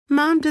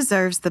Mom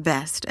deserves the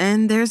best,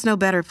 and there's no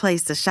better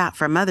place to shop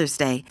for Mother's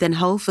Day than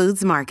Whole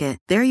Foods Market.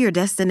 They're your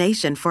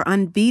destination for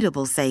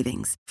unbeatable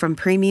savings, from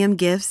premium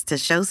gifts to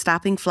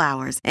show-stopping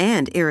flowers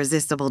and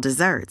irresistible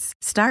desserts.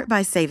 Start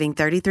by saving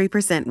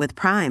 33% with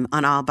Prime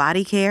on all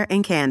body care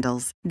and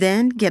candles.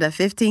 Then get a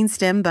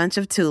 15-stem bunch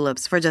of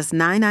tulips for just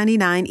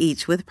 $9.99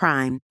 each with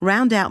Prime.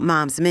 Round out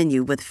Mom's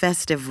menu with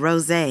festive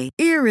rosé,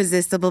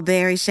 irresistible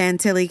berry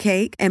chantilly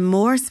cake, and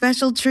more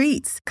special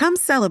treats. Come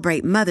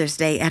celebrate Mother's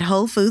Day at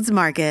Whole Foods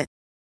Market.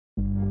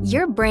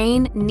 Your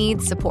brain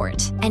needs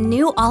support, and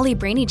new Ollie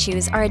Brainy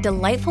Chews are a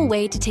delightful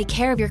way to take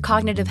care of your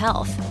cognitive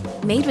health.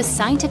 Made with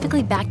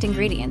scientifically backed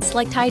ingredients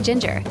like Thai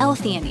ginger,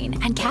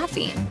 L-theanine, and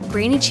caffeine,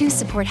 Brainy Chews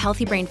support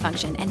healthy brain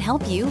function and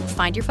help you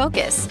find your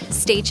focus,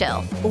 stay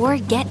chill, or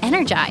get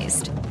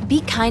energized.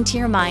 Be kind to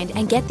your mind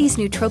and get these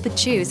nootropic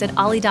chews at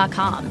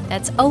ollie.com.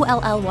 That's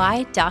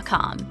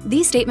OLLY.com.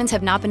 These statements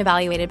have not been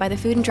evaluated by the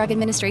Food and Drug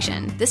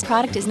Administration. This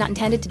product is not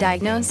intended to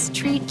diagnose,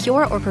 treat,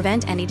 cure, or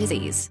prevent any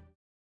disease.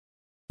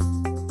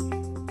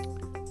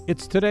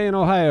 It's Today in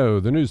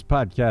Ohio, the news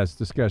podcast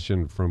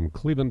discussion from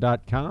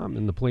Cleveland.com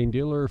and the Plain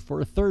Dealer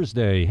for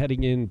Thursday,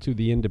 heading into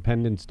the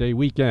Independence Day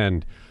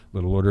weekend.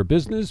 Little order of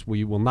business,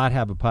 we will not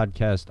have a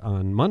podcast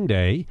on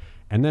Monday.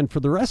 And then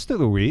for the rest of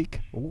the week,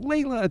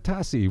 Layla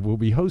Atassi will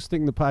be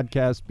hosting the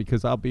podcast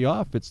because I'll be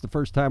off. It's the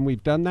first time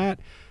we've done that.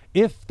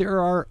 If there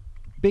are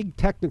big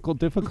technical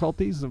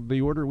difficulties of the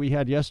order we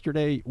had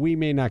yesterday, we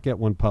may not get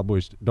one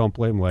published. Don't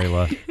blame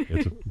Layla.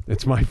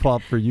 It's my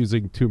fault for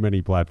using too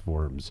many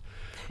platforms.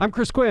 I'm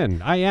Chris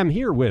Quinn. I am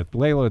here with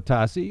Layla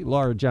Atassi,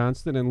 Laura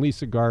Johnston, and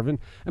Lisa Garvin.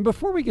 And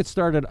before we get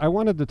started, I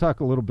wanted to talk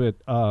a little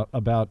bit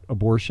about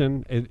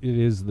abortion. It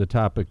is the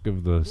topic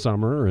of the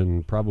summer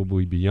and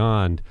probably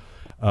beyond.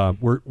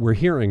 We're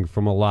hearing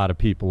from a lot of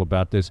people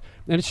about this.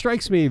 And it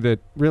strikes me that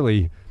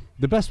really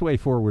the best way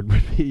forward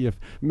would be if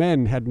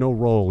men had no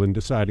role in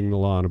deciding the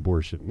law on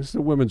abortion. This is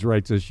a women's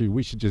rights issue.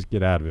 We should just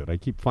get out of it. I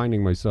keep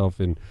finding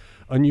myself in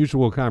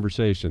unusual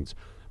conversations.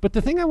 But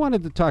the thing I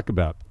wanted to talk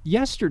about,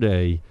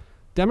 yesterday,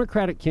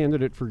 Democratic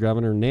candidate for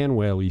governor Nan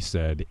Whaley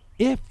said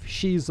if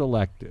she's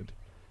elected,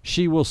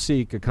 she will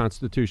seek a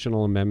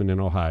constitutional amendment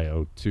in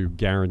Ohio to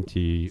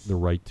guarantee the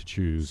right to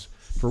choose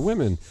for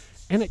women.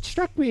 And it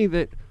struck me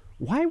that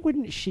why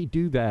wouldn't she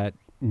do that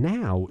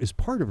now as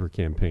part of her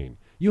campaign?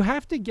 You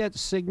have to get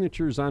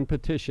signatures on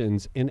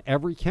petitions in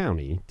every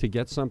county to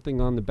get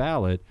something on the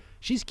ballot.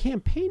 She's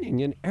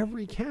campaigning in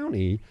every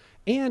county.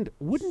 And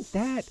wouldn't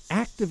that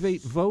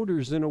activate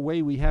voters in a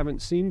way we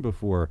haven't seen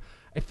before?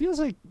 It feels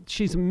like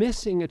she's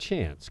missing a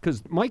chance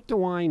because Mike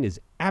DeWine is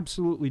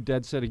absolutely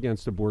dead set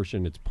against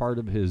abortion. It's part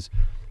of his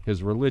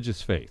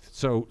religious faith.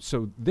 So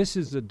this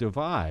is a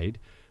divide.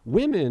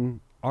 Women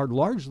are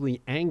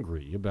largely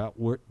angry about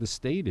what the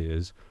state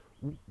is.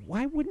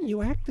 Why wouldn't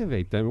you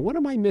activate them? What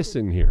am I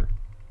missing here?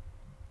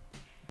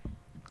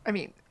 I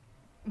mean,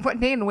 what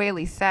Nan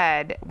Whaley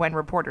said when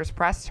reporters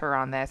pressed her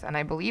on this, and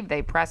I believe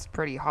they pressed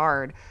pretty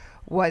hard,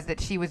 was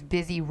that she was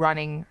busy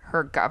running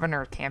her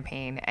governor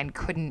campaign and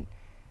couldn't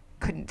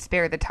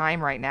spare the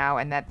time right now,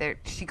 and that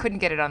she couldn't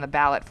get it on the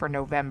ballot for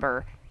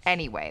November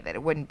anyway, that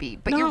it wouldn't be.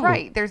 But You're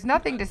right. There's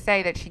nothing to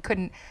say that she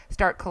couldn't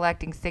start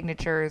collecting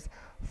signatures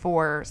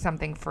for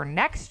something for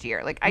next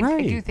year. Like,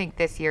 I do think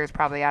this year is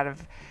probably out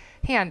of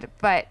hand,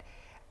 but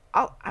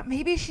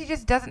maybe she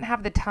just doesn't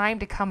have the time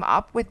to come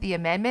up with the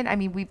amendment. I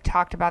mean, we've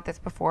talked about this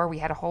before. We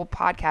had a whole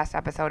podcast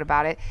episode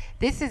about it.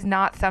 This is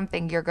not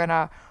something you're going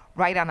to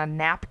write on a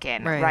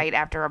napkin right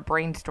after a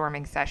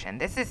brainstorming session.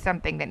 This is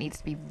something that needs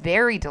to be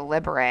very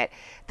deliberate,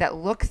 that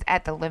looks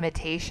at the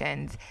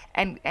limitations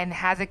and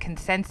has a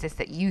consensus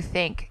that you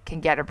think can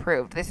get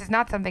approved. This is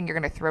not something you're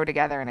going to throw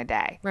together in a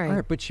day.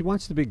 Right. But she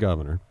wants to be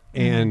governor,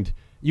 and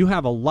you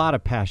have a lot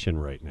of passion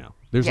right now.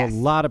 There's a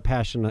lot of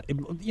passion,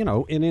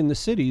 and in the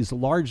cities,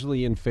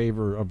 largely in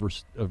favor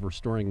of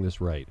restoring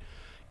this right.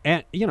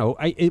 And,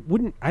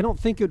 I don't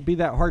think it would be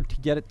that hard to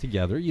get it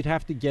together. You'd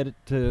have to get it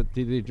to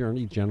the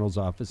Attorney General's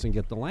office and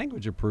get the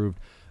language approved.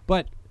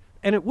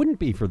 And it wouldn't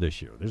be for this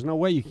year. There's no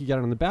way you could get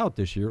it on the ballot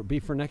this year. It would be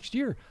for next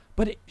year.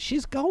 But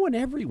she's going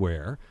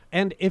everywhere.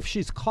 And if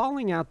she's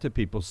calling out to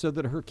people so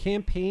that her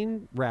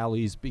campaign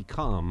rallies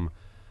become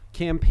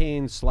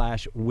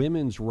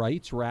campaign/women's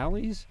rights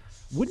rallies,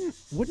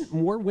 wouldn't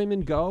more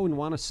women go and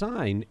want to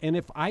sign? And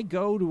if I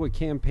go to a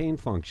campaign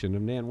function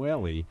of Nan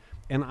Whaley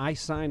and I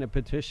sign a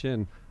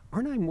petition,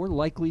 aren't I more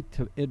likely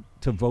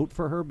to vote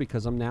for her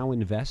because I'm now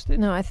invested?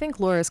 No, I think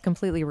Laura's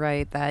completely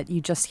right that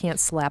you just can't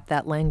slap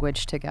that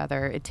language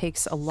together. It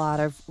takes a lot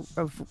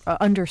of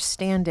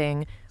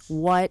understanding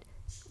what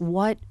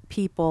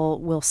people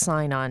will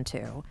sign on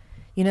to.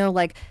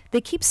 Like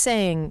they keep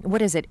saying,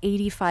 what is it,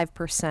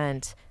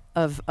 85%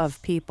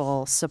 of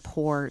people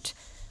support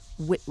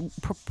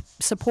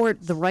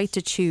the right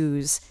to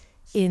choose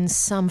in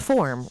some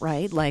form,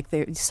 right? Like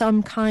there's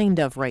some kind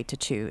of right to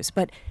choose,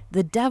 but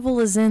the devil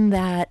is in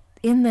that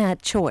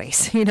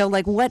choice.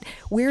 Like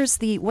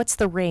what's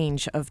the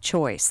range of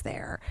choice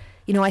there?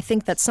 I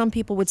think that some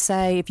people would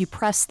say, if you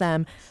press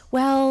them,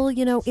 well,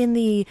 in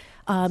the,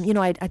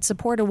 I'd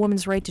support a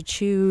woman's right to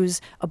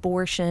choose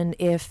abortion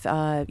if,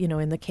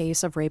 in the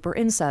case of rape or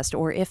incest,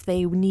 or if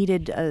they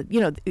needed,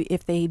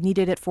 if they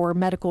needed it for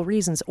medical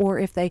reasons, or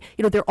if they,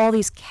 there are all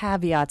these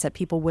caveats that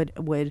people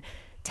would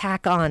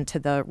tack on to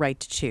the right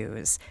to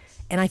choose.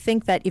 And I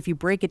think that if you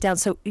break it down,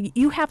 so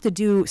you have to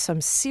do some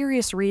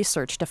serious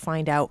research to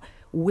find out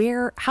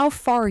how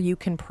far you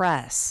can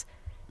press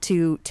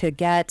to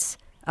get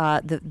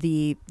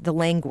the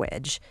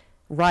language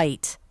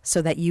right,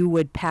 so that you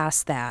would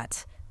pass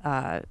that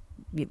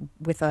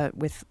with a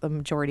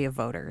majority of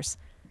voters.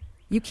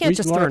 You can't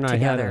just throw it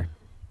together.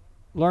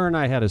 Laura and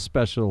I had a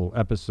special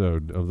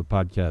episode of the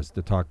podcast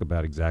to talk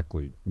about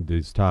exactly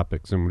these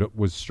topics, and what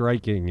was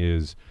striking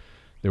is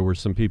there were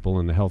some people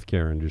in the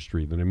healthcare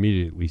industry that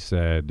immediately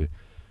said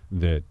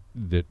that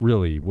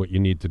really what you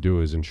need to do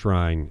is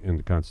enshrine in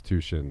the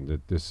Constitution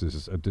that this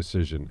is a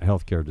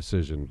healthcare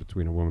decision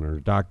between a woman and her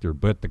doctor.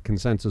 But the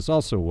consensus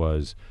also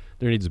was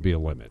there needs to be a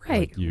limit.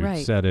 Right, like you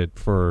right. said it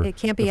for it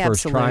can't be the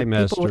first absolute.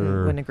 trimester. People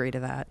wouldn't agree to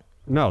that.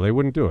 No, they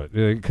wouldn't do it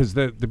because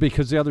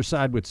the other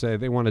side would say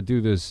they want to do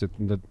this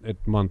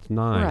at month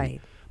 9.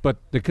 Right. But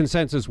the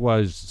consensus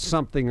was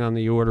something on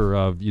the order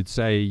of, you'd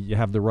say you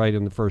have the right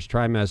in the first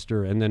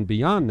trimester, and then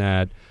beyond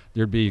that,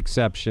 there'd be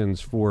exceptions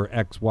for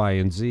X, Y,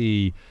 and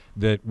Z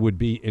that would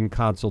be in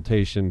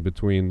consultation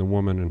between the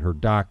woman and her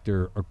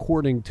doctor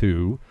according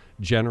to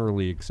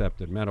generally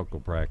accepted medical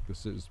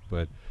practices.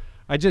 But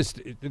it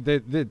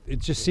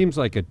just seems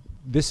like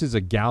this is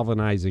a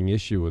galvanizing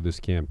issue of this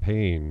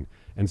campaign,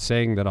 and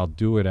saying that I'll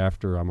do it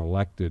after I'm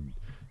elected,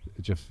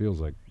 it just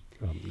feels like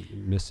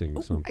missing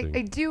something.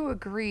 I do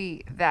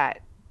agree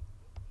that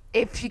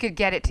if she could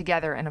get it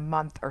together in a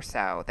month or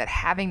so, that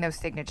having those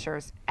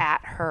signatures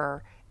at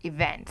her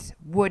event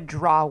would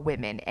draw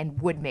women and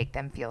would make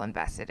them feel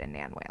invested in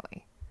Nan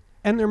Whaley.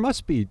 And there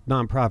must be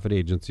nonprofit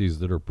agencies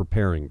that are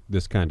preparing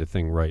this kind of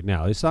thing right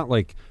now. It's not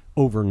like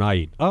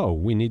overnight,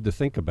 we need to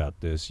think about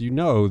this. You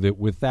know that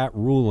with that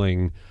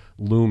ruling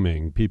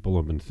looming, people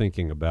have been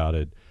thinking about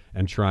it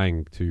and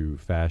trying to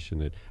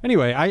fashion it.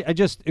 Anyway,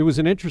 it was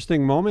an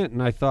interesting moment,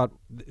 and I thought,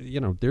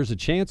 there's a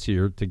chance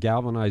here to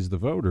galvanize the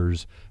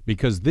voters,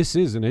 because this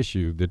is an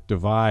issue that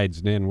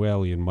divides Nan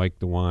Whaley and Mike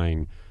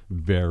DeWine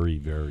very,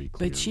 very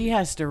clearly. But she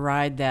has to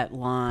ride that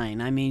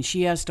line. I mean,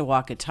 she has to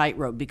walk a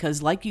tightrope,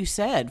 because like you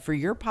said, for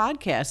your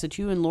podcast that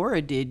you and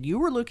Laura did, you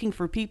were looking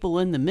for people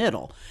in the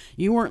middle.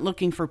 You weren't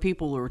looking for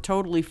people who were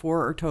totally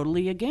for or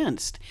totally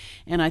against.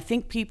 And I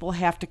think people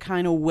have to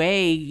kind of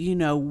weigh,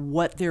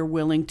 what they're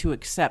willing to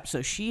accept.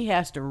 So she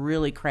has to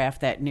really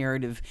craft that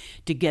narrative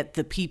to get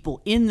the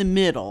people in the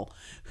middle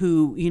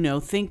who,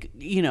 think,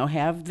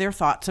 have their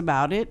thoughts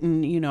about it.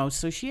 And,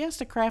 so she has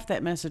to craft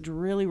that message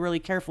really, really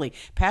carefully.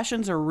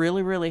 Passions are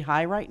really, really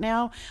high right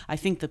now. I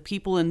think the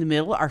people in the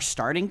middle are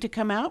starting to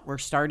come out. We're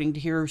starting to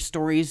hear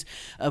stories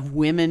of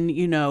women,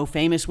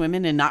 famous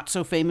women and not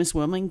so famous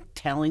women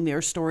telling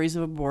their stories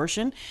of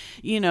abortion.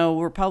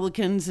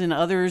 Republicans and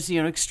others,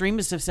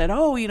 extremists have said,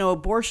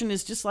 abortion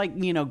is just like,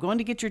 going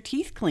to get your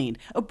teeth cleaned.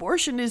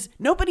 Abortion is,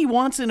 nobody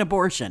wants an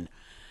abortion.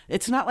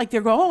 It's not like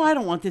they're going, I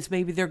don't want this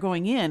baby. They're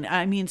going in.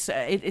 I mean,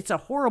 it's a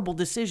horrible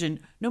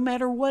decision no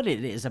matter what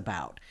it is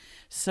about.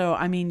 So,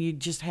 I mean, you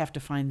just have to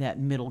find that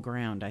middle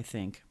ground, I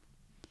think.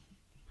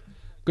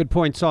 Good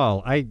point,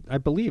 Saul. I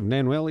believe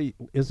Nan Whaley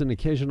is an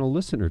occasional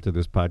listener to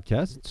this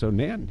podcast. So,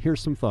 Nan,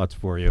 here's some thoughts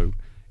for you.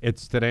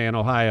 It's Today in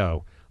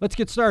Ohio. Let's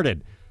get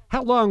started.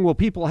 How long will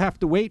people have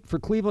to wait for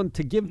Cleveland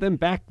to give them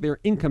back their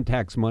income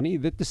tax money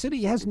that the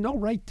city has no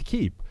right to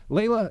keep?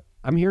 Layla,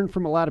 I'm hearing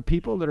from a lot of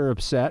people that are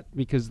upset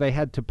because they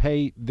had to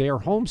pay their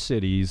home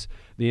cities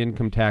the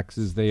income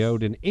taxes they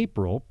owed in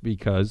April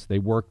because they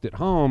worked at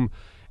home,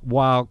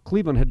 while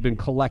Cleveland had been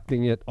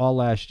collecting it all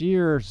last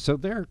year. So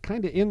they're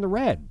kind of in the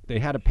red. They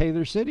had to pay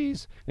their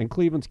cities, and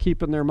Cleveland's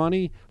keeping their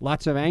money.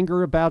 Lots of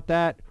anger about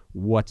that.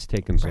 What's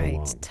taken so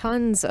long?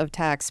 Tons of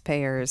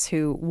taxpayers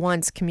who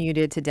once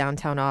commuted to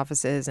downtown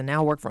offices and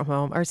now work from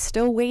home are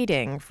still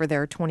waiting for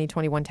their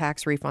 2021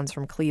 tax refunds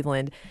from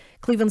Cleveland.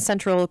 Cleveland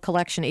Central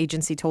Collection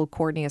Agency told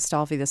Courtney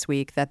Astolfi this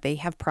week that they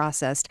have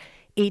processed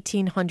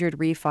 1,800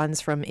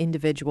 refunds from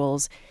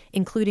individuals,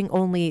 including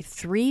only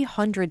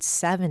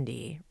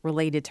 370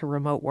 related to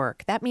remote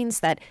work. That means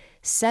that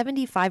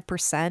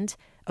 75%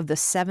 of the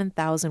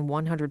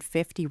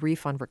 7,150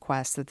 refund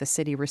requests that the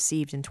city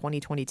received in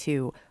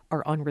 2022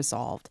 are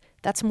unresolved.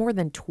 That's more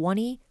than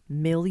 $20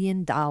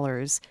 million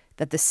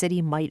that the city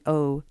might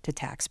owe to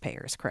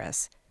taxpayers,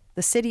 Chris.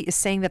 The city is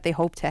saying that they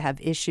hope to have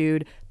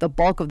issued the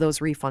bulk of those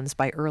refunds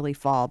by early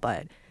fall,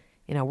 but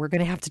we're going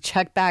to have to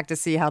check back to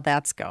see how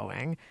that's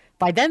going.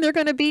 By then, they're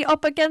going to be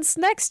up against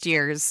next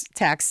year's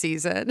tax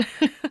season.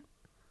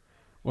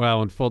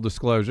 Well, in full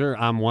disclosure,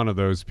 I'm one of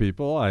those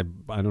people. I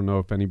don't know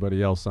if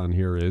anybody else on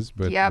here is,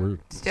 but we're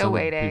still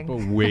waiting.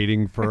 People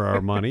waiting for our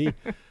money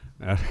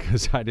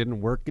because I didn't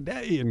work a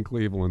day in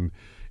Cleveland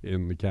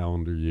in the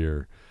calendar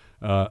year.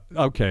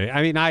 Okay.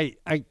 I mean,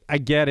 I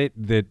get it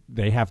that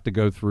they have to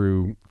go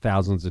through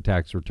thousands of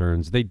tax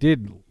returns. They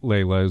did,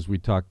 Layla, as we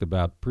talked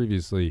about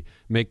previously,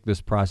 make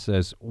this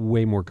process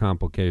way more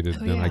complicated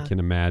than I can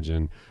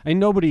imagine. And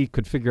nobody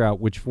could figure out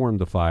which form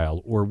to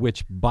file or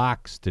which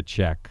box to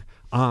check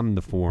on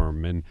the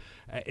form. And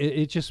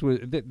it just was,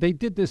 they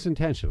did this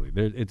intentionally.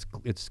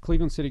 It's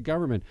Cleveland city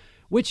government,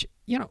 which,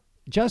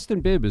 Justin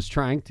Bibb is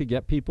trying to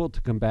get people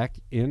to come back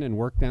in and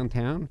work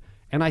downtown.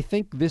 And I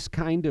think this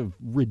kind of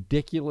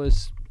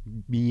ridiculous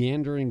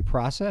meandering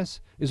process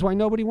is why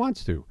nobody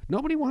wants to.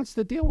 Nobody wants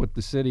to deal with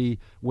the city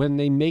when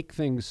they make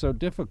things so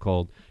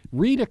difficult.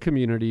 RETA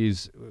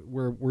communities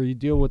where you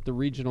deal with the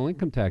regional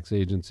income tax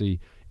agency,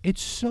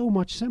 it's so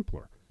much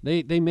simpler.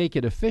 They make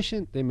it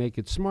efficient, they make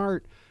it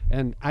smart,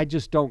 and I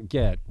just don't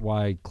get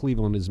why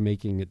Cleveland is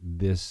making it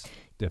this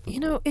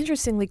difficult.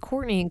 Interestingly,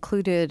 Courtney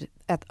included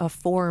a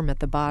form at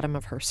the bottom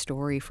of her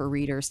story for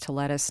readers to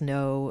let us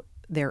know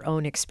their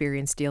own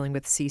experience dealing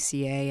with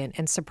CCA.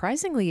 And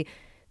surprisingly,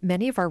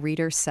 many of our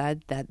readers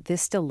said that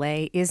this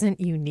delay isn't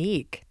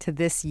unique to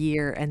this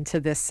year and to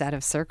this set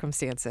of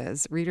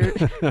circumstances.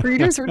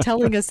 Readers were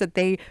telling us that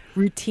they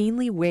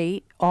routinely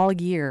wait all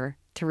year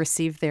to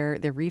receive their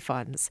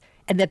refunds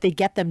and that they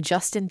get them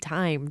just in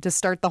time to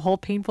start the whole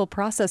painful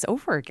process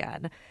over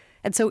again.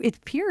 And so it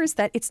appears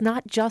that it's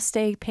not just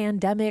a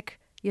pandemic,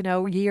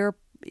 year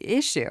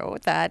issue,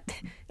 that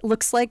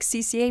looks like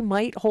CCA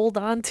might hold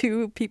on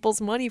to people's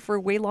money for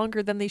way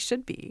longer than they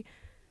should be.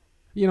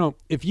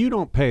 If you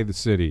don't pay the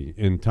city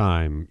in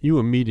time, you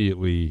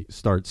immediately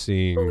start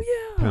seeing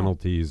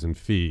penalties and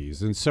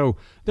fees. And so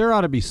there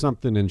ought to be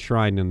something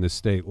enshrined in the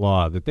state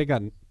law that they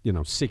got,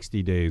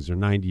 60 days or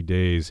 90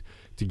 days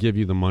to give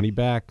you the money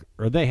back,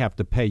 or they have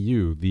to pay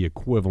you the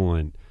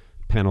equivalent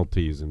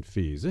penalties and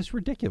fees. It's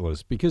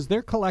ridiculous because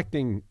they're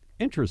collecting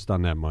interest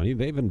on that money.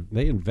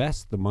 They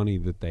invest the money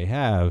that they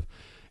have,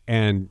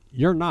 and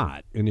you're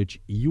not, and it's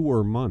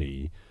your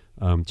money.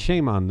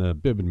 Shame on the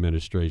Bibb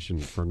administration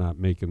for not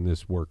making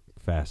this work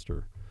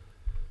faster.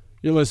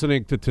 You're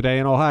listening to Today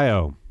in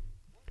Ohio.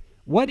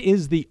 What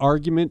is the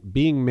argument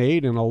being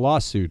made in a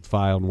lawsuit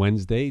filed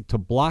Wednesday to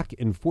block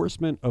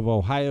enforcement of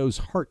Ohio's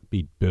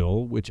heartbeat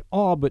bill, which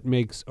all but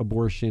makes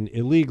abortion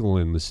illegal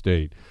in the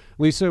state?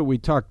 Lisa, we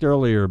talked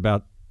earlier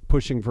about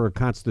pushing for a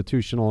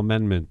constitutional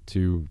amendment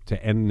to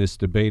end this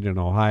debate in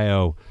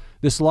Ohio.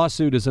 This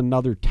lawsuit is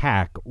another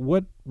tack.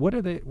 What's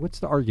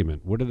the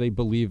argument? What do they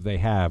believe they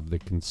have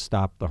that can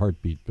stop the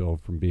heartbeat bill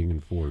from being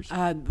enforced?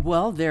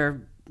 Well,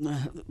 they're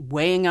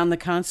weighing on the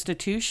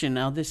Constitution.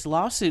 Now, this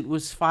lawsuit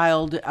was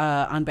filed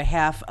on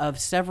behalf of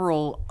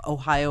several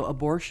Ohio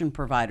abortion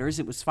providers.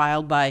 It was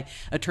filed by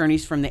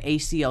attorneys from the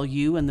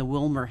ACLU and the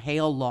Wilmer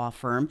Hale law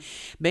firm.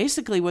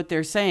 Basically, what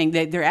they're saying,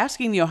 they're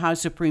asking the Ohio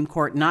Supreme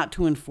Court not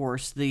to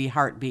enforce the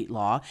heartbeat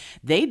law.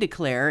 They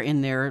declare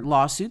in their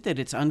lawsuit that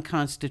it's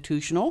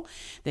unconstitutional.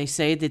 They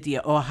say that the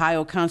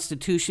Ohio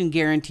Constitution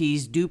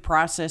guarantees due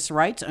process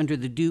rights under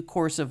the due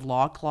course of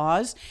law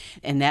clause,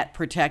 and that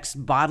protects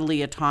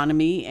bodily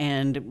autonomy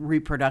and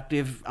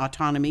reproductive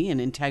autonomy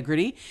and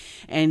integrity.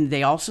 And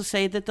they also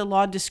say that the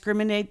law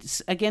discriminates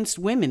against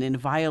women in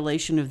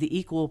violation of the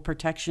Equal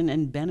Protection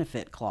and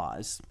Benefit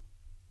Clause.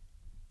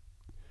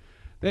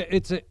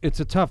 It's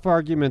a tough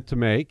argument to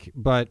make,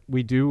 but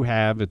we do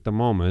have at the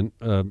moment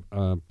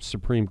a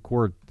Supreme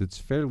Court that's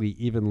fairly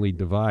evenly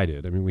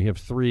divided. I mean, we have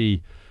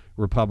 3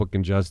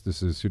 Republican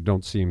justices who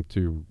don't seem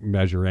to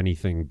measure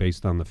anything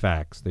based on the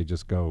facts. They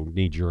just go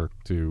knee-jerk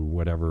to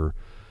whatever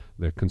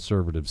the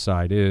conservative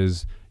side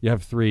is. You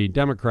have 3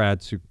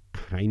 Democrats who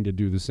kind of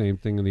do the same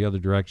thing in the other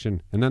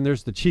direction. And then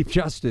there's the Chief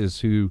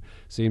Justice who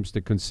seems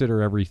to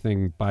consider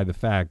everything by the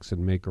facts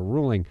and make a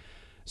ruling.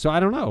 So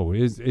I don't know.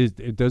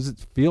 Does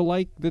it feel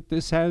like that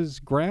this has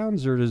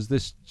grounds, or is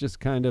this just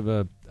kind of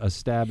a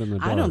stab in the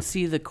dark? I don't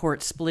see the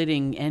court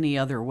splitting any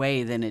other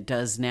way than it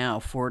does now,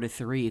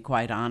 4-3,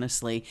 quite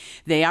honestly.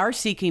 They are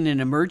seeking an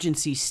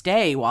emergency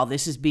stay while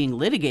this is being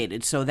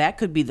litigated, so that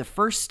could be the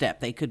first step.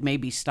 They could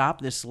maybe stop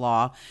this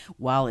law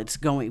while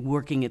it's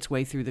working its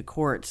way through the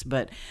courts,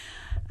 but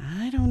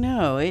I don't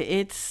know.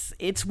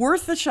 It's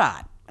worth a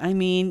shot. I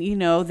mean,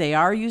 they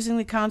are using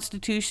the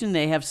Constitution.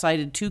 They have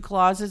cited 2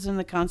 clauses in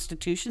the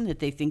Constitution that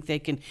they think they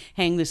can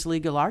hang this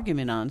legal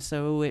argument on,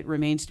 so it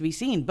remains to be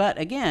seen. But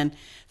again,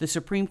 the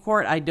Supreme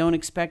Court, I don't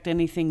expect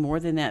anything more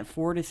than that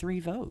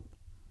 4-3 vote.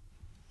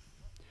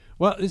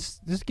 Well, this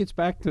gets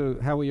back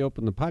to how we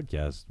opened the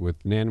podcast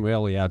with Nan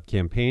Whaley out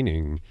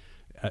campaigning.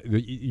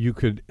 You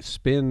could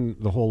spin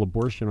the whole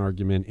abortion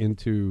argument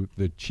into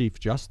the Chief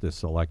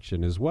Justice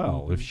election as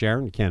well. Mm-hmm. If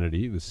Sharon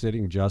Kennedy, the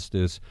sitting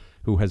justice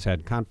who has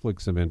had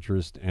conflicts of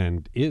interest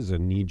and is a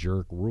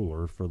knee-jerk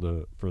ruler for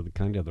the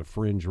kind of the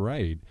fringe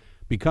right,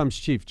 becomes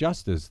Chief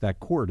Justice, that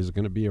court is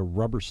going to be a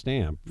rubber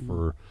stamp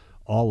for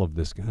all of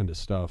this kind of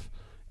stuff.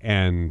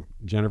 And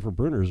Jennifer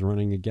Brunner is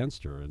running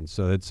against her. And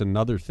so it's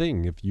another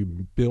thing. If you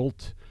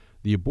built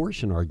the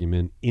abortion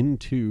argument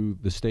into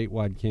the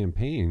statewide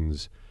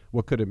campaigns,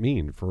 what could it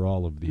mean for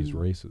all of these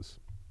races?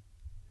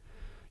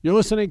 You're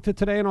listening to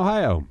Today in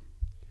Ohio.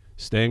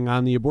 Staying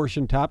on the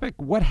abortion topic,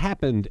 what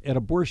happened at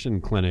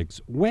abortion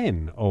clinics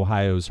when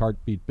Ohio's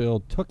heartbeat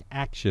bill took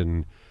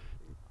action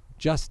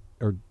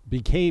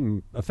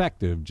became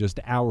effective just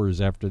hours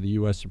after the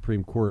U.S.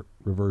 Supreme Court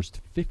reversed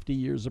 50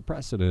 years of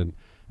precedent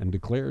and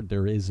declared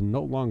there is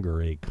no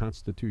longer a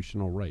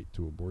constitutional right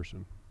to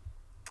abortion?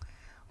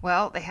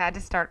 Well, they had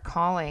to start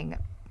calling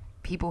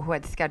people who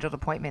had scheduled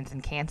appointments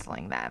and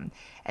canceling them.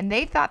 And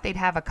they thought they'd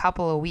have a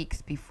couple of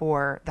weeks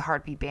before the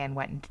heartbeat ban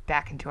went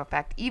back into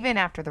effect, even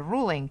after the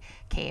ruling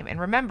came. And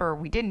remember,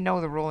 we didn't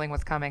know the ruling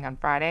was coming on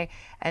Friday.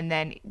 And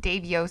then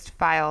Dave Yost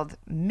filed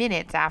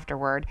minutes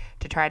afterward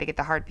to try to get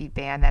the heartbeat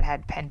ban that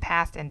had been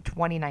passed in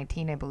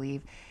 2019, I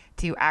believe,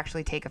 to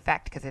actually take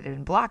effect because it had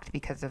been blocked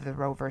because of the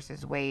Roe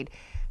versus Wade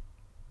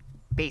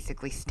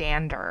basically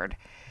standard.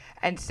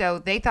 And so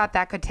they thought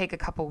that could take a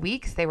couple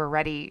weeks. They were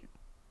ready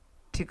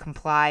to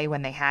comply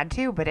when they had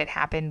to, but it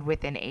happened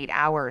within 8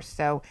 hours.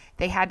 So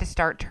they had to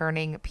start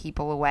turning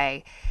people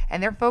away.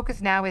 And their focus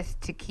now is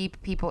to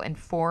keep people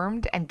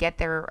informed and get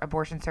their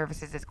abortion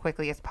services as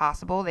quickly as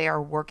possible. They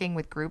are working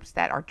with groups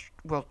that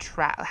will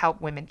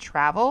help women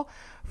travel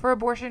for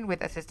abortion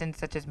with assistance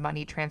such as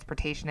money,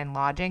 transportation, and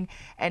lodging.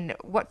 And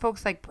what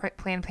folks like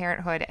Planned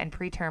Parenthood and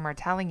Preterm are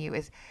telling you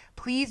is,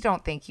 please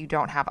don't think you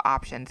don't have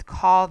options.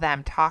 Call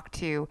them, talk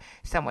to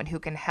someone who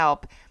can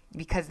help,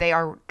 because they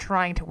are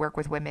trying to work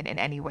with women in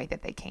any way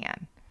that they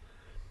can.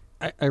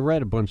 I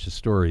read a bunch of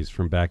stories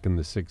from back in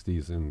the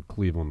 60s in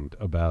Cleveland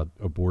about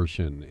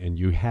abortion, and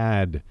you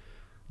had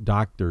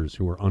doctors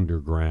who were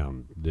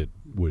underground that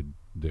would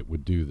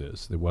do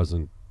this. It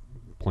wasn't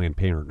Planned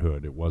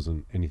Parenthood. It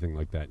wasn't anything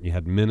like that. And you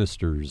had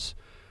ministers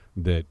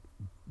that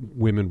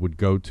women would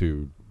go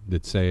to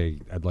that say,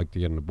 I'd like to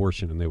get an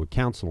abortion, and they would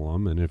counsel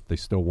them, and if they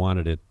still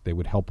wanted it, they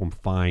would help them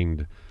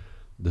find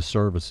the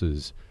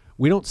services.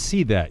 We don't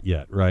see that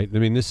yet, right? I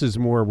mean, this is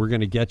more, we're going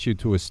to get you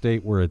to a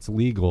state where it's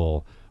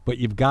legal, but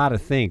you've got to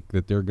think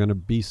that there are going to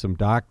be some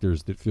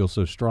doctors that feel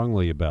so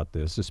strongly about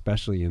this,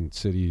 especially in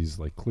cities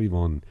like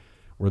Cleveland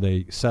where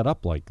they set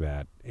up like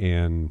that.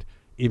 And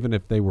even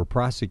if they were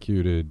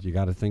prosecuted, you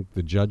got to think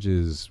the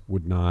judges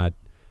would not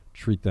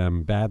treat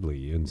them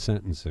badly in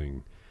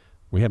sentencing.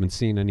 We haven't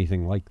seen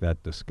anything like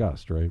that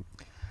discussed, right?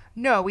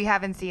 No, we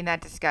haven't seen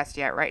that discussed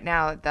yet. Right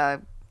now,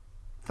 the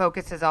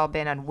focus has all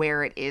been on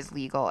where it is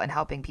legal and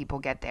helping people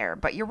get there.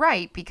 But you're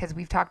right, because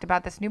we've talked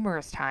about this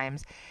numerous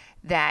times,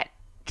 that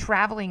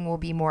traveling will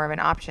be more of an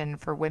option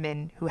for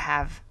women who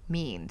have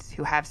means,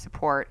 who have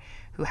support,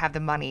 who have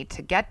the money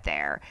to get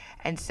there.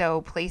 And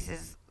so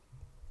places,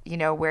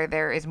 where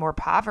there is more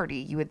poverty,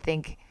 you would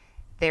think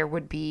there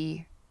would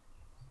be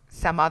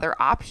some other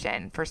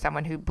option for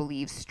someone who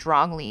believes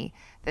strongly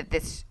that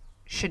this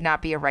should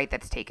not be a right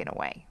that's taken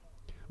away.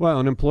 Well,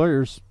 and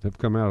employers have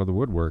come out of the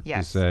woodwork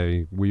to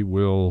say, we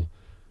will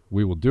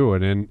do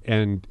it.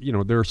 And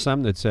there are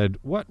some that said,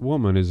 what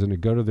woman is going to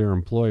go to their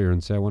employer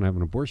and say, I want to have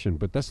an abortion?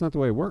 But that's not the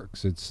way it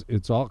works.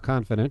 It's all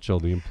confidential.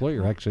 The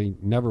employer actually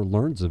never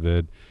learns of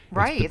it.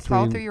 Right. It's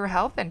all through your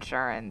health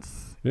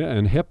insurance. Yeah,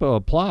 and HIPAA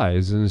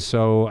applies. And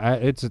so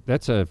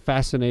that's a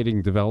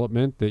fascinating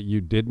development that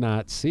you did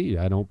not see,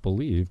 I don't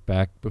believe,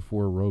 back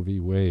before Roe v.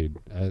 Wade.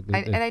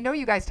 And I know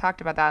you guys talked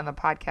about that on the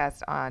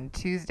podcast on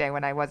Tuesday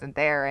when I wasn't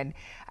there. And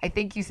I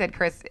think you said,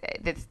 Chris,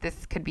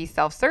 this could be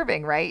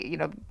self-serving, right?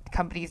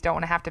 Companies don't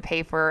want to have to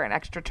pay for an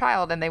extra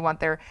child and they want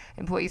their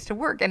employees to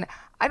work. And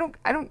I don't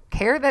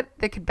care that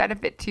they could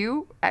benefit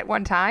too at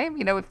one time.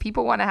 If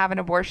people want to have an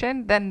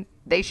abortion, then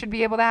they should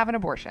be able to have an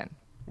abortion.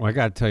 Well, I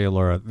got to tell you,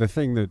 Laura, the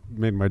thing that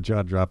made my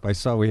jaw drop, I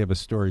saw we have a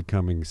story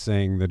coming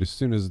saying that as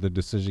soon as the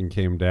decision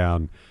came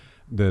down,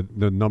 the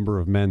number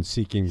of men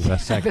seeking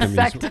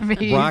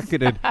vasectomies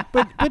rocketed.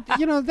 But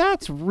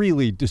that's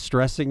really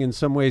distressing in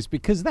some ways,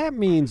 because that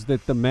means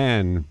that the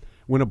men,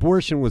 when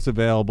abortion was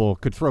available,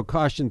 could throw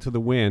caution to the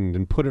wind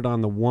and put it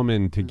on the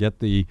woman to get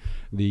the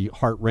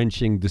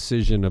heart-wrenching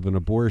decision of an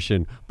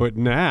abortion. But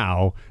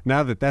now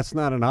that that's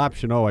not an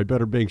option, I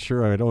better make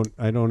sure I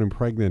don't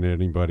impregnate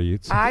anybody.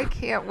 I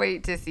can't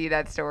wait to see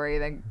that story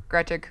that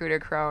Greta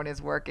Kuda-Krohn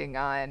is working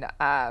on.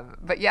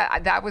 But yeah,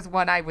 that was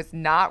one I was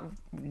not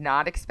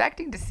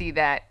expecting to see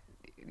that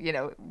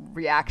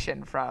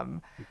reaction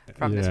from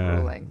this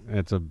ruling.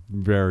 It's a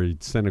very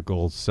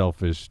cynical,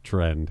 selfish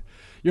trend.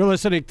 You're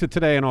listening to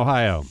Today in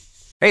Ohio.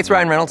 Hey, it's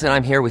Ryan Reynolds, and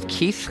I'm here with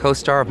Keith,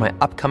 co-star of my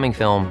upcoming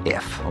film,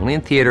 If, only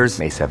in theaters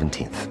May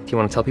 17th. Do you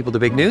want to tell people the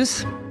big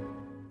news?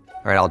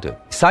 All right, I'll do it.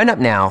 Sign up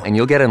now and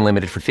you'll get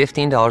unlimited for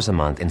 $15 a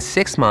month and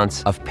 6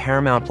 months of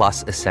Paramount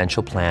Plus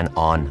Essential Plan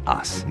on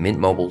us.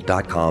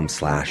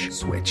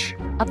 MintMobile.com/switch.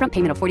 Upfront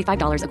payment of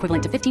 $45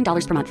 equivalent to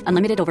 $15 per month.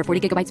 Unlimited over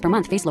 40 gigabytes per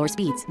month. Face lower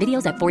speeds.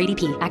 Videos at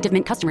 480p. Active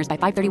Mint customers by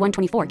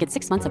 531.24 get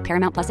 6 months of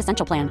Paramount Plus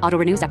Essential Plan. Auto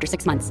renews after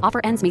 6 months. Offer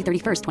ends May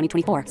 31st,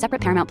 2024.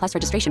 Separate Paramount Plus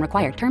registration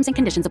required. Terms and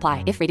conditions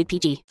apply if rated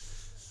PG.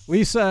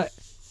 Lisa,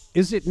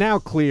 is it now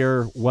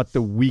clear what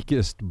the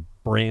weakest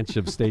branch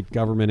of state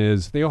government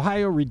is? The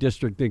Ohio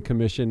Redistricting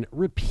Commission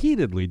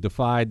repeatedly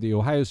defied the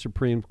Ohio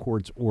Supreme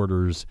Court's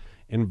orders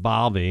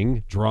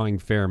involving drawing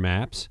fair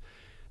maps.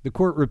 The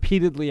court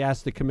repeatedly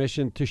asked the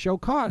commission to show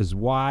cause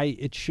why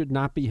it should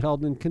not be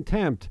held in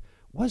contempt.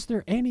 Was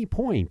there any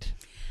point?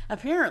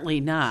 Apparently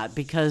not,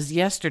 because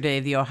yesterday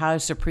the Ohio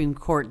Supreme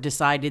Court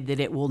decided that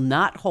it will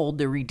not hold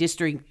the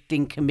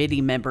redistricting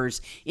committee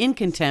members in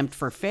contempt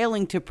for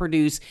failing to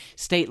produce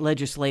state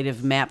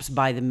legislative maps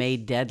by the May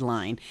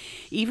deadline.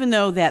 Even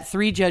though that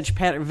three-judge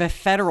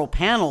federal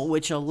panel,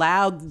 which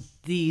allowed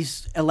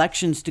these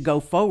elections to go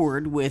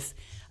forward with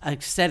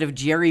a set of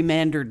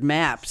gerrymandered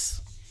maps,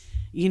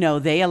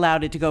 they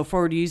allowed it to go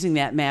forward using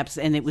that maps,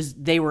 and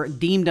they were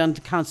deemed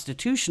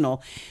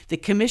unconstitutional. The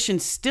commission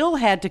still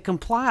had to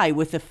comply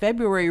with the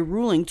February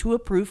ruling to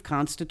approve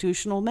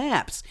constitutional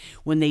maps.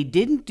 When they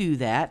didn't do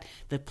that,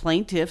 the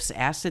plaintiffs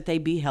asked that they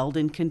be held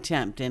in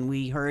contempt, and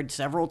we heard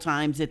several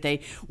times that they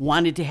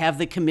wanted to have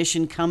the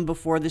commission come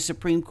before the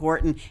Supreme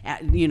Court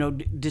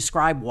and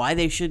describe why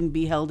they shouldn't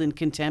be held in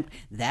contempt.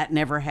 That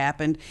never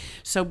happened.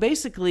 So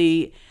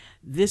basically,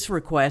 this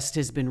request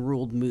has been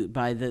ruled moot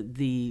by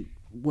the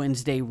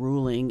Wednesday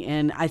ruling,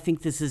 and I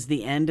think this is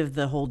the end of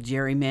the whole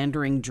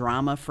gerrymandering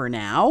drama for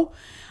now.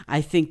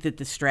 I think that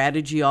the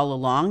strategy all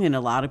along, and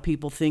a lot of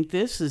people think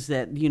this, is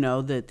that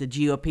that the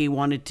GOP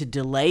wanted to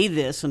delay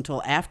this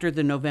until after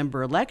the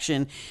November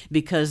election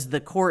because the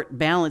court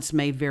balance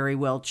may very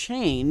well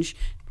change.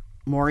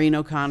 Maureen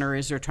O'Connor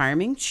is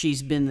retiring.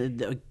 She's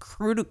been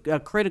a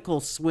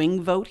critical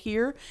swing vote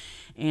here.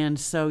 And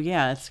so,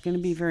 it's going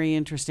to be very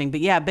interesting.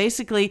 But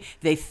basically,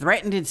 they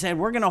threatened and said,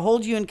 we're going to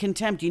hold you in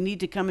contempt. You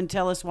need to come and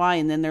tell us why.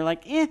 And then they're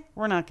like,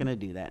 we're not going to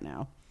do that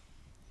now.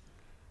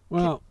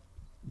 Well,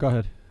 go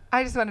ahead.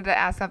 I just wanted to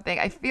ask something.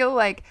 I feel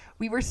like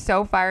we were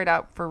so fired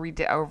up for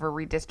over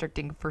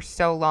redistricting for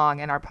so long,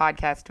 and our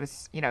podcast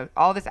was,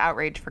 all this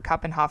outrage for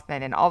Cupp and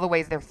Huffman and all the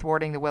ways they're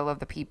thwarting the will of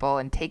the people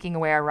and taking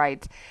away our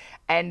rights.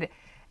 And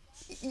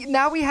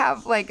now we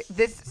have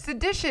this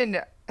sedition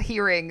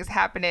hearings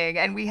happening,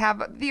 and we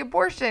have the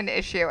abortion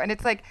issue, and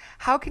it's like,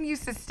 how can you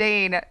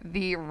sustain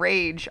the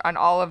rage on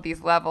all of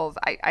these levels?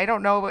 I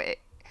don't know.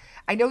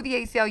 I know the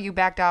ACLU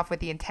backed off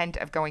with the intent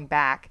of going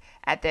back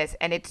at this,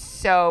 and it's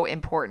so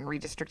important.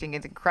 Redistricting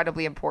is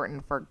incredibly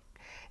important for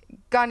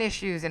gun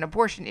issues and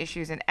abortion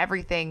issues and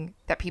everything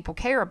that people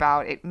care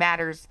about. It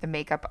matters the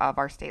makeup of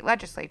our state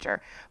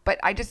legislature, but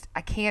I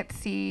can't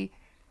see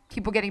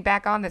people getting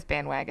back on this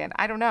bandwagon.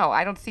 I don't know.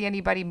 I don't see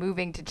anybody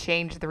moving to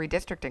change the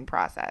redistricting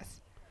process.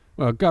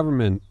 Well,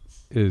 government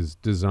is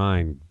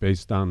designed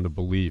based on the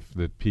belief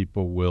that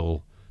people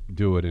will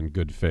do it in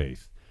good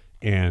faith.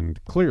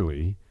 And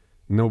clearly,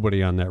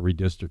 nobody on that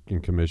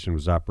redistricting commission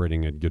was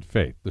operating in good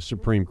faith. The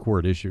Supreme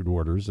Court issued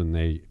orders and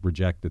they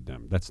rejected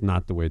them. That's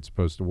not the way it's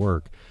supposed to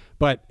work.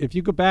 But if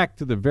you go back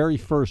to the very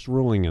first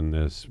ruling in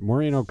this,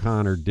 Maureen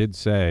O'Connor did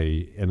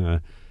say in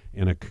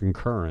a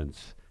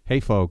concurrence,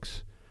 hey,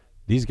 folks,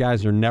 these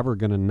guys are never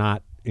going to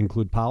not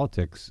include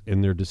politics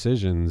in their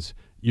decisions.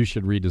 You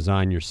should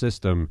redesign your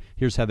system.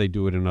 Here's how they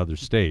do it in other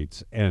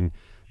states. And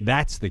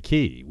that's the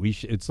key.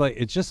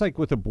 It's just like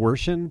with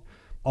abortion.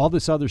 All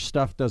this other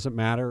stuff doesn't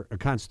matter. A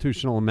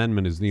constitutional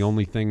amendment is the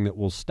only thing that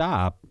will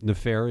stop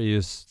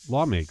nefarious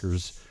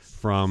lawmakers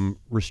from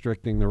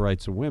restricting the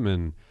rights of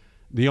women.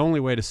 The only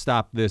way to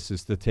stop this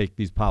is to take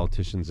these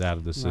politicians out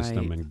of the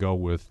system and go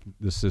with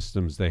the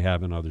systems they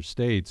have in other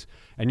states.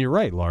 And you're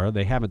right, Laura,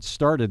 they haven't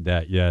started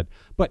that yet.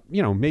 But,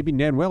 maybe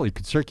Nan Whaley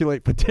could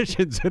circulate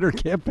petitions at her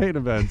campaign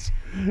events.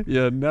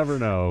 You never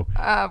know.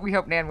 We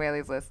hope Nan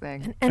Whaley's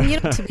listening.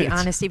 And to be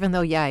honest, even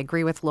though, I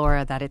agree with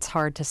Laura that it's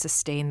hard to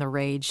sustain the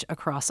rage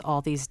across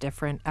all these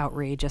different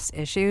outrageous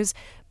issues,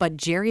 but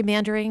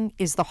gerrymandering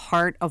is the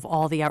heart of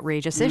all the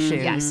outrageous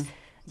issues. Yes.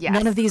 Yes,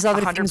 none of these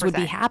other 100%. things would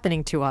be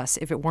happening to us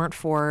if it weren't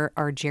for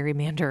our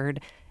gerrymandered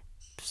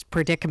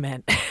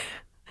predicament.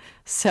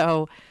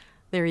 So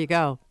there you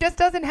go. Just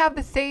doesn't have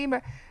the same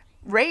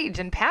rage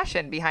and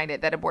passion behind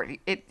it that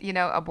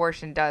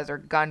abortion does, or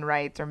gun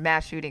rights, or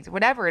mass shootings,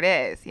 whatever it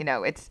is.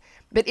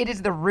 But it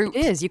is the root.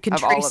 It is. You can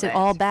trace it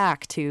all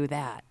back to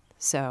that.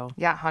 So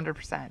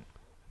 100%.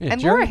 Yeah,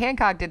 and Laura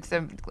Hancock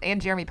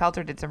and Jeremy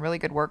Pelzer did some really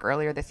good work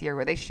earlier this year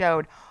where they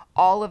showed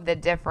all of the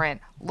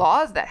different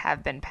laws that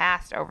have been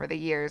passed over the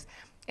years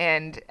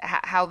and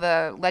how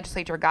the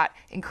legislature got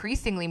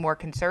increasingly more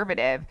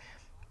conservative,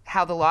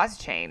 how the laws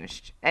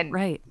changed and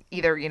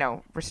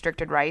either,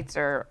 restricted rights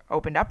or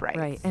opened up rights.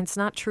 Right. And it's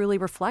not truly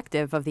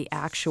reflective of the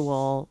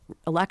actual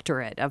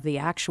electorate, of the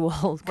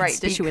actual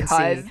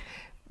constituency.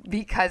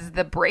 Because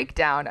the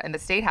breakdown in the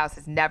state house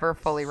has never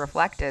fully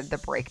reflected the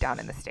breakdown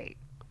in the state.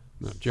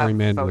 No,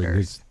 gerrymandering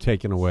has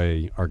taken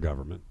away our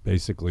government.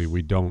 Basically,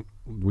 we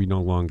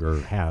no longer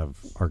have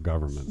our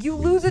government. You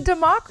lose a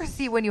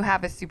democracy when you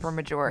have a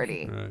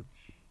supermajority. Right.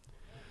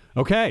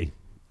 Okay.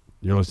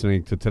 You're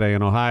listening to Today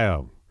in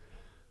Ohio.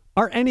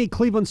 Are any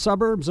Cleveland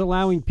suburbs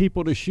allowing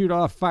people to shoot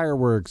off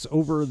fireworks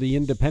over the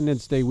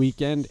Independence Day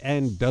weekend?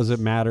 And does it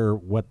matter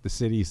what the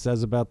city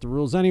says about the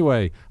rules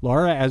anyway?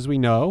 Laura, as we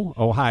know,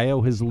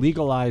 Ohio has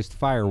legalized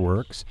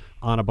fireworks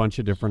on a bunch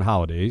of different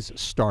holidays,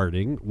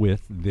 starting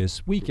with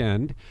this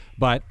weekend.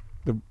 But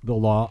the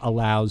law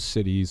allows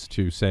cities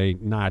to say,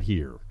 not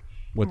here.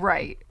 What's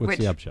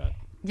the upshot?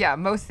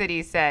 most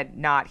cities said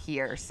not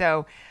here.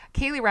 So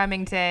Kaylee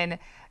Remington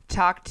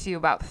talked to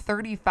about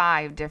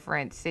 35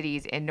 different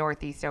cities in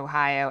Northeast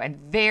Ohio, and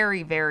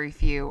very, very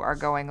few are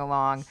going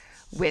along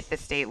with the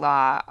state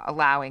law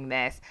allowing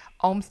this.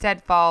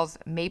 Olmsted Falls,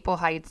 Maple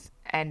Heights,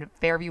 and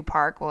Fairview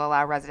Park will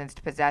allow residents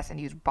to possess and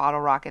use bottle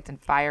rockets and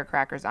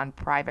firecrackers on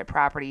private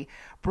property.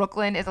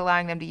 Brooklyn is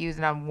allowing them to use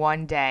it on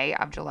one day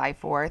of July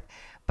 4th.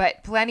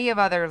 But plenty of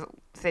other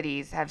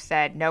cities have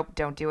said, nope,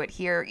 don't do it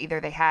here. Either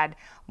they had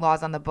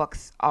laws on the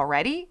books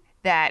already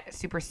that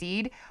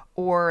supersede,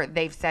 or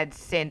they've said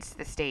since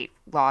the state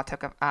law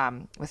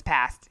was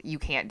passed, you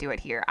can't do it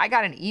here. I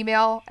got an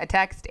email, a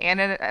text, and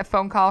a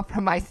phone call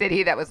from my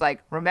city that was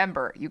like,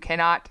 remember, you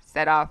cannot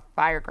set off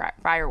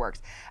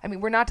fireworks. I mean,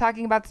 we're not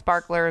talking about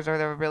sparklers or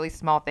the really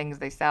small things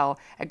they sell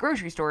at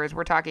grocery stores.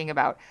 We're talking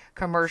about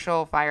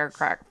commercial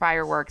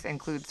fireworks,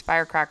 includes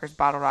firecrackers,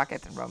 bottle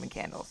rockets, and Roman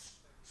candles.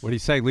 What do you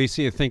say,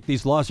 Lisa? You think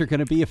these laws are going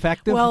to be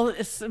effective? Well,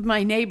 it's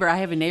my neighbor. I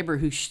have a neighbor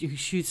who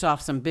shoots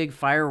off some big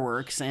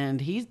fireworks,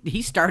 and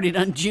he started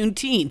on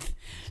Juneteenth.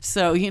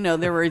 So,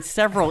 there were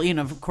several,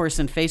 of course,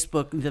 in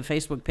Facebook, the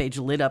Facebook page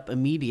lit up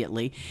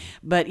immediately.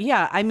 But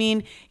yeah, I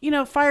mean,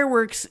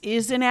 fireworks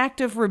is an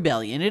act of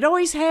rebellion. It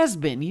always has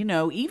been,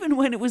 even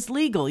when it was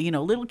legal.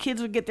 Little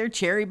kids would get their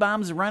cherry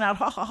bombs and run out,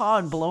 ha, ha, ha,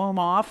 and blow them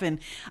off. And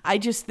I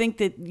just think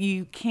that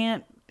you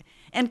can't.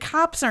 And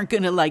cops aren't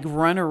going to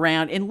run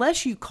around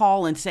unless you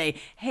call and say,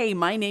 hey,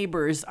 my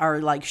neighbors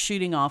are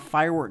shooting off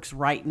fireworks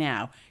right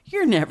now.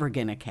 You're never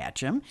going to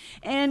catch them.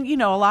 And,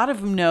 a lot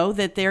of them know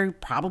that they're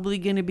probably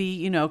going to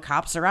be,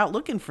 cops are out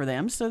looking for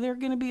them. So they're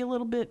going to be a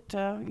little bit,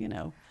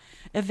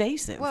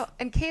 evasive. Well,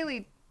 and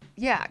Kaylee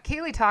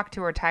talked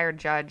to a retired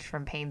judge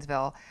from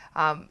Painesville,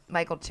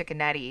 Michael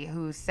Cicconetti,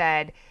 who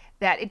said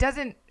that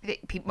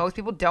most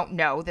people don't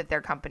know that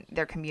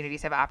their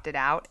communities have opted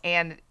out,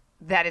 and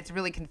that it's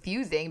really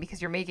confusing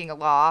because you're making a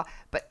law,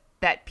 but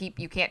that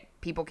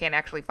people can't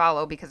actually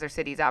follow because their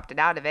city's opted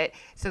out of it.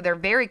 So they're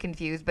very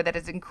confused, but that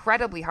it's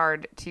incredibly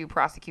hard to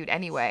prosecute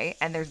anyway.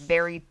 And there's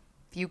very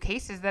few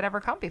cases that ever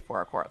come before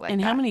a court like that.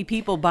 And how many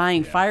people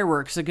buying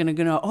fireworks are going to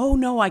go, oh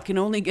no, I can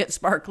only get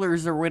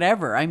sparklers or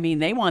whatever. I mean,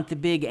 they want the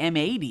big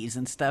M80s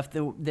and stuff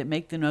that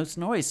make the most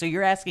noise. So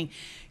you're asking,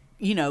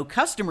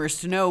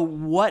 customers to know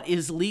what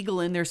is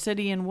legal in their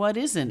city and what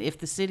isn't, if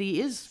the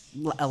city is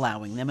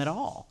allowing them at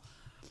all.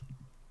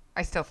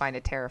 I still find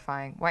it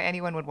terrifying. Why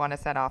anyone would want to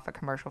set off a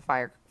commercial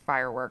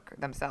firework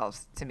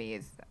themselves, to me,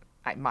 is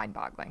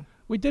mind-boggling.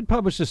 We did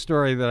publish a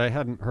story that I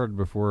hadn't heard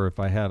before.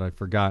 If I had, I'd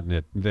forgotten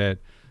it, that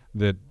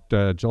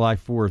July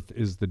 4th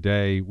is the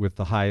day with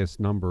the highest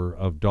number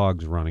of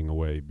dogs running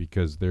away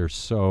because they're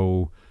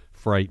so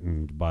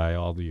frightened by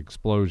all the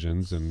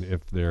explosions, and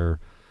if their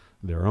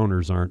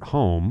owners aren't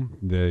home,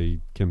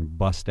 they can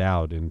bust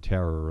out in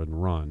terror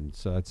and run.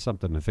 So that's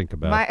something to think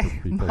about for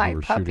people who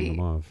are shooting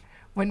them off.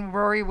 When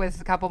Rory was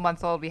a couple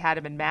months old, we had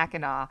him in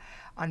Mackinac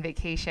on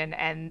vacation,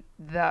 and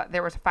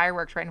there was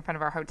fireworks right in front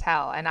of our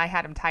hotel, and I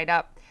had him tied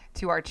up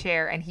to our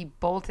chair, and he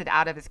bolted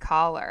out of his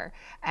collar,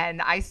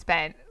 and I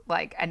spent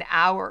an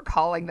hour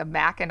calling the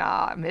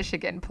Mackinac,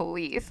 Michigan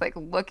police,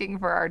 looking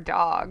for our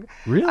dog.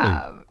 Really?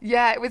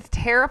 Yeah, it was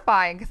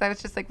terrifying because I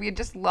was just we had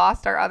just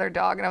lost our other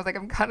dog, and I was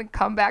I'm gonna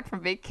come back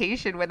from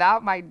vacation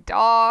without my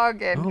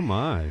dog. And oh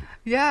my.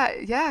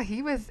 Yeah,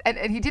 he was,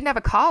 and he didn't have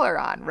a collar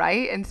on,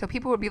 right? And so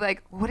people would be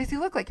like, "What does he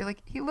look like?" You're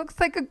like, "He looks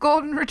like a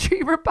golden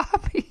retriever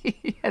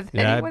puppy." Has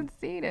anyone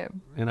seen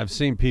him? And I've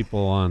seen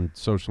people on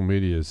social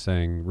media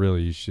saying,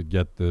 really, you should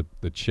get the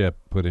chip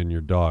put in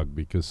your dog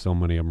because so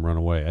many of them run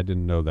away. I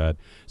didn't know that.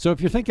 So if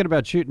you're thinking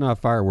about shooting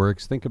off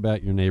fireworks, think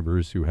about your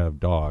neighbors who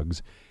have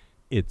dogs.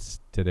 It's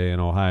Today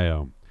in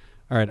Ohio.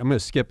 All right, I'm going to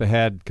skip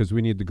ahead because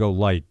we need to go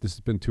light. This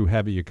has been too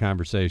heavy a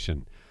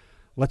conversation.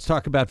 Let's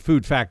talk about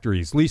food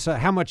factories. Lisa,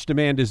 how much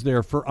demand is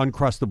there for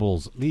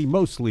Uncrustables? The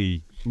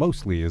mostly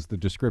is the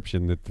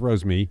description that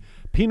throws me.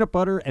 Peanut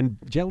butter and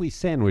jelly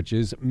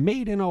sandwiches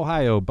made in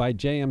Ohio by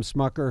J.M.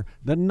 Smucker.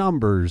 The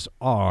numbers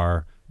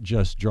are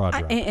just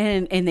jaw-dropping.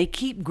 And they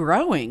keep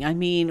growing. I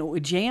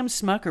mean, J.M.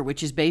 Smucker,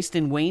 which is based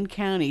in Wayne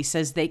County,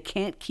 says they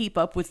can't keep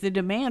up with the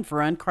demand for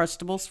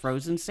Uncrustables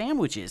frozen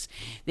sandwiches.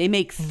 They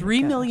make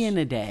 3 million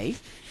a day.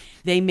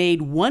 They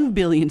made 1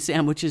 billion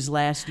sandwiches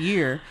last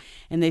year.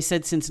 And they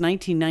said since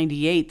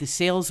 1998, the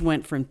sales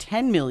went from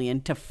 $10 million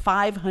to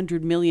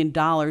 $500 million,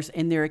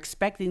 and they're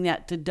expecting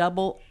that to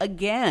double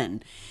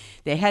again.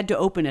 They had to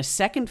open a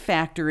second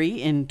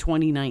factory in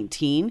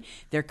 2019.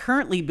 They're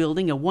currently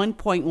building a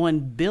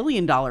 $1.1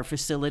 billion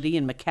facility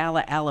in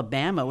McCalla,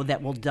 Alabama,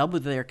 that will double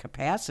their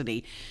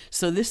capacity.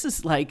 So this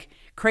is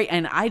crazy.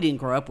 And I didn't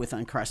grow up with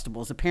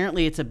Uncrustables.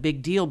 Apparently it's a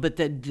big deal, but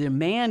the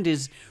demand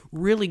is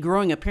really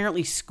growing.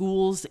 Apparently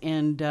schools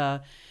and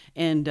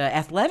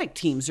athletic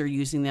teams are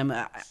using them.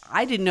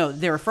 I didn't know.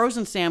 They're a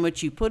frozen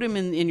sandwich. You put them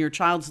in your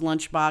child's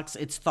lunchbox.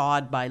 It's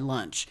thawed by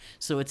lunch.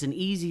 So it's an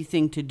easy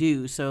thing to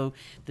do. So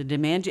the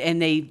demand,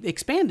 and they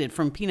expanded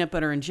from peanut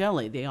butter and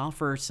jelly. They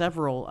offer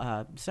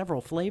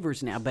several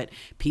flavors now, but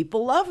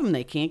people love them.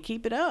 They can't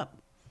keep it up.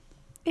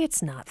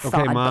 It's not Okay,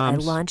 thawed by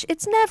moms. lunch.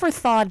 It's never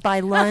thawed by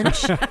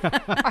lunch. He comes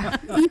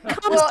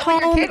When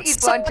home, your kid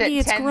eats lunch at soggy,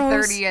 it's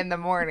gross. 10:30 in the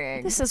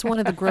morning. This is one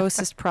of the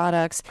grossest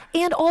products.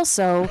 And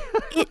also,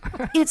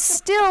 it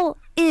still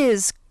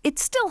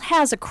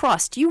has a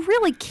crust. You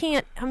really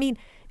can't,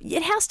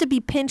 it has to be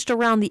pinched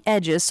around the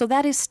edges, so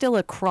that is still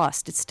a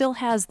crust. It still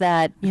has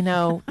that,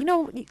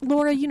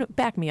 Laura,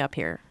 back me up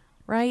here.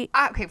 Right?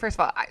 Okay, first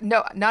of all,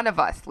 no, none of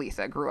us,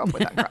 Lisa, grew up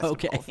with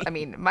Uncrustables.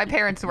 Okay. My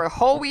parents were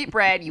whole wheat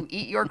bread. You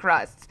eat your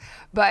crusts.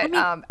 But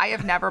I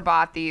have never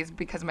bought these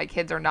because my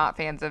kids are not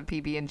fans of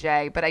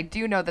PB&J. But I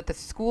do know that the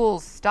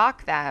schools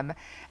stock them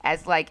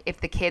as, like,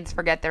 if the kids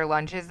forget their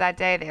lunches that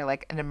day, they're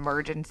like an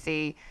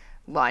emergency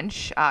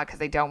lunch because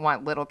they don't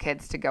want little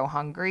kids to go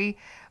hungry.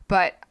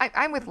 But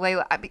I'm with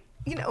Layla.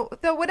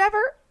 Though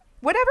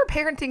whatever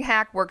parenting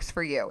hack works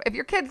for you. If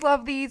your kids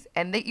love these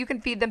and that you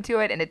can feed them to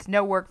it and it's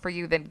no work for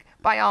you, then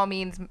by all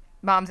means,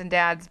 moms and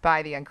dads,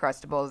 buy the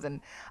Uncrustables. And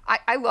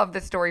I love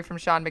this story from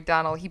Sean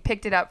McDonald. He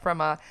picked it up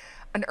from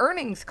an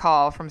earnings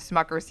call from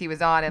Smucker's he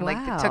was on and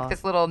took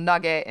this little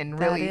nugget and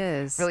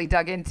really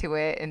dug into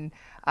it. And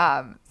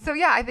so,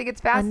 yeah, I think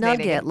it's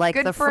fascinating. A nugget, like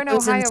good the for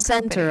frozen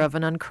center of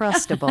an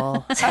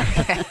Uncrustable.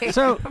 Okay.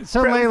 So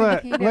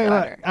Layla,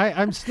 butter.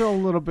 I'm still a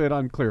little bit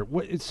unclear.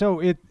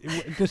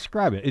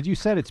 Describe it. You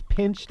said it's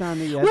pinched on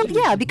the edge. Well,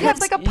 yeah, because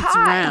it's like a It's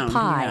pie. round,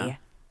 pie.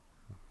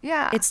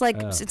 Yeah. It's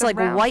like a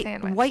round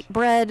sandwich. white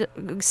bread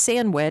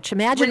sandwich.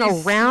 Imagine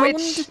Where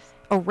you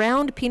a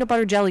round peanut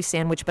butter jelly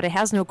sandwich, but it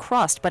has no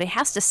crust, but it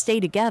has to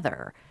stay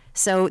together.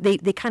 So they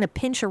kind of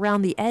pinch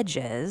around the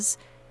edges.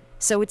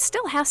 So it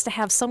still has to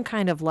have some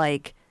kind of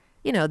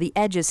the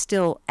edges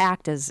still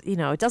act as,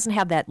 it doesn't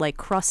have that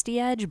crusty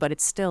edge, but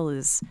it still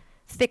is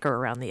thicker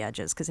around the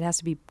edges because it has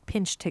to be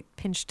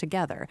pinched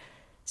together.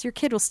 So your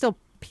kid will still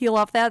peel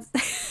off that.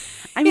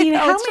 How many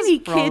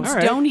just wrong. kids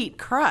don't eat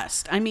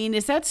crust?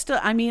 Is that still?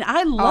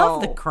 I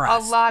love the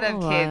crust. A lot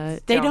of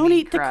kids. They don't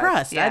eat the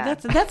crust. Yeah.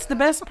 That's the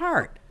best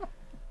part.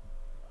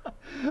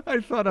 I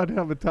thought I'd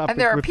have a topic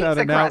there are without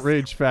pizza an crust.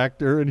 outrage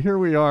factor, and here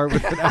we are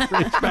with an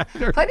outrage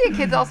factor. Plenty of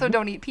kids also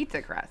don't eat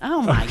pizza crust.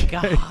 Oh my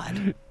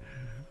God.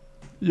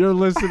 You're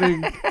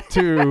listening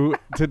to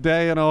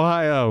Today in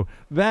Ohio.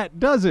 That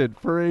does it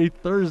for a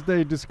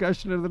Thursday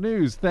discussion of the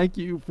news. Thank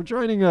you for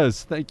joining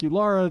us. Thank you,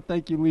 Laura.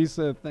 Thank you,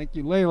 Lisa. Thank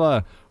you,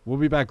 Layla. We'll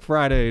be back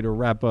Friday to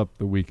wrap up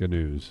the week of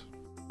news.